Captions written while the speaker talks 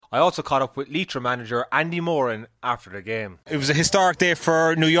I also caught up with Leitrim manager Andy Moran after the game. It was a historic day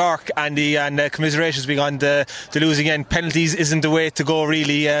for New York, Andy, and commiserations being on the losing end. Penalties isn't the way to go,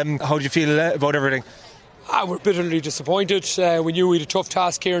 really. How do you feel about everything? We're bitterly disappointed. We knew we had a tough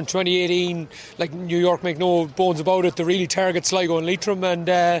task here in 2018. Like New York, make no bones about it, they really target Sligo and Leitrim, and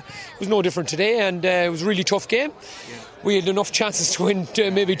it was no different today, and it was a really tough game. Yeah. We had enough chances to win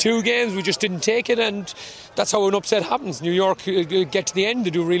maybe 2 games, we just didn't take it, and that's how an upset happens. New York get to the end, they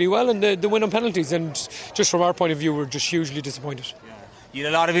do really well, and they win on penalties, and just from our point of view, we're just hugely disappointed. Yeah. You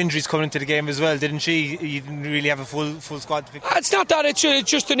had a lot of injuries coming into the game as well, didn't you? You didn't really have a full squad to pick. It's not that, it's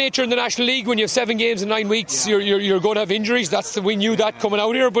just the nature in the National League. When you have 7 games in 9 weeks, you're going to have injuries. We knew that coming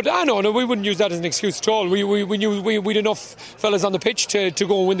out here, but no, we wouldn't use that as an excuse at all. We knew we'd enough fellas on the pitch to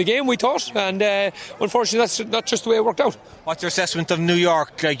go and win the game, we thought, and unfortunately that's not just the way it worked out. What's your assessment of New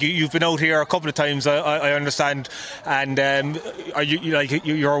York? Like you've been out here a couple of times, I understand, and are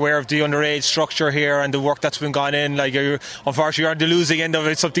you're aware of the underage structure here and the work that's been gone in? Like unfortunately you're on the losing end of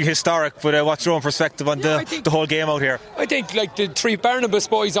it, something historic, but what's your own perspective on the whole game out here? I think like the 3 Barnabas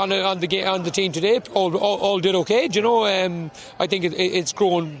boys on the team today all did okay, do you know. I think it's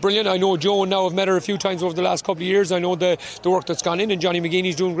grown brilliant. I know Joe and now I've met her a few times over the last couple of years. I know the work that's gone in, and Johnny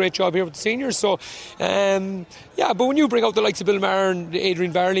McGeeney's doing a great job here with the seniors, so but when you bring out the likes of Bill Maher and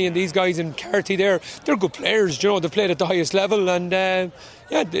Adrian Barley and these guys and Carty, they're good players, you know. They've played at the highest level, and they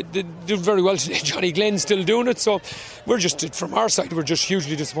did very well today. Johnny Glenn's still doing it, so from our side we're just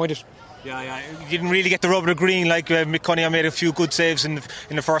hugely disappointed. Yeah, you didn't really get the rub of the green. Like Mick Cunningham made a few good saves in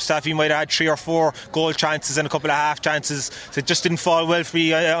the first half. He might have had 3 or 4 goal chances and a couple of half chances, so it just didn't fall well for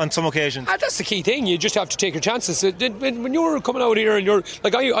you on some occasions. That's the key thing. You just have to take your chances. When you're coming out here and you're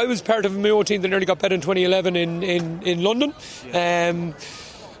like, I was part of my own team that nearly got better in 2011 in London. Yeah.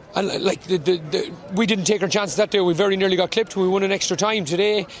 And like we didn't take our chances that day. We very nearly got clipped. We won an extra time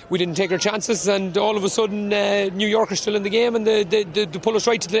today. We didn't take our chances, and all of a sudden New York are still in the game, and they pull us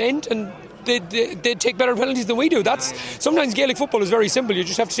right to the end, and they take better penalties than we do. Sometimes Gaelic football is very simple. You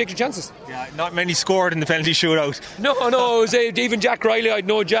just have to take your chances. Yeah, not many scored in the penalty shootout. No, it was even Jack Riley. I'd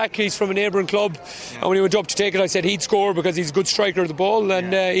know Jack. He's from a neighbouring club, and when he went up to take it, I said he'd score because he's a good striker of the ball,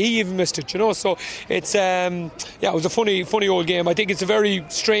 and he even missed it. You know, so it's it was a funny old game. I think it's a very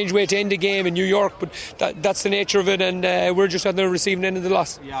strange way to end a game in New York, but that's the nature of it, and we're just on the receiving end of the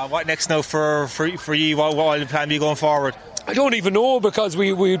loss. Yeah, what next now for you? What will the plan be going forward? I don't even know, because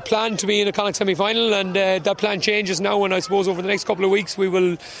we planned to be in a Connacht semi-final, and that plan changes now, and I suppose over the next couple of weeks we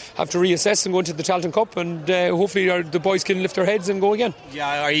will have to reassess and go into the Tailteann Cup, and hopefully the boys can lift their heads and go again.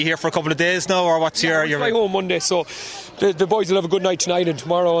 Yeah, are you here for a couple of days now, or what's your... We'll fly home Monday, so the boys will have a good night tonight and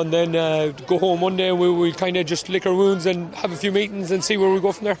tomorrow, and then go home Monday, and we'll kind of just lick our wounds and have a few meetings and see where we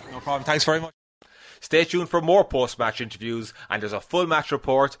go from there. No problem, thanks very much. Stay tuned for more post-match interviews, and there's a full match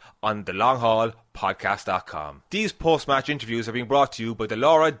report on thelonghaulpodcast.com. These post-match interviews are being brought to you by the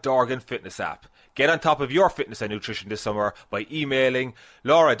Laura Dorgan Fitness app. Get on top of your fitness and nutrition this summer by emailing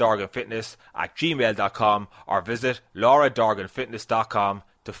lauradorganfitness@gmail.com or visit lauradorganfitness.com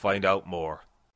to find out more.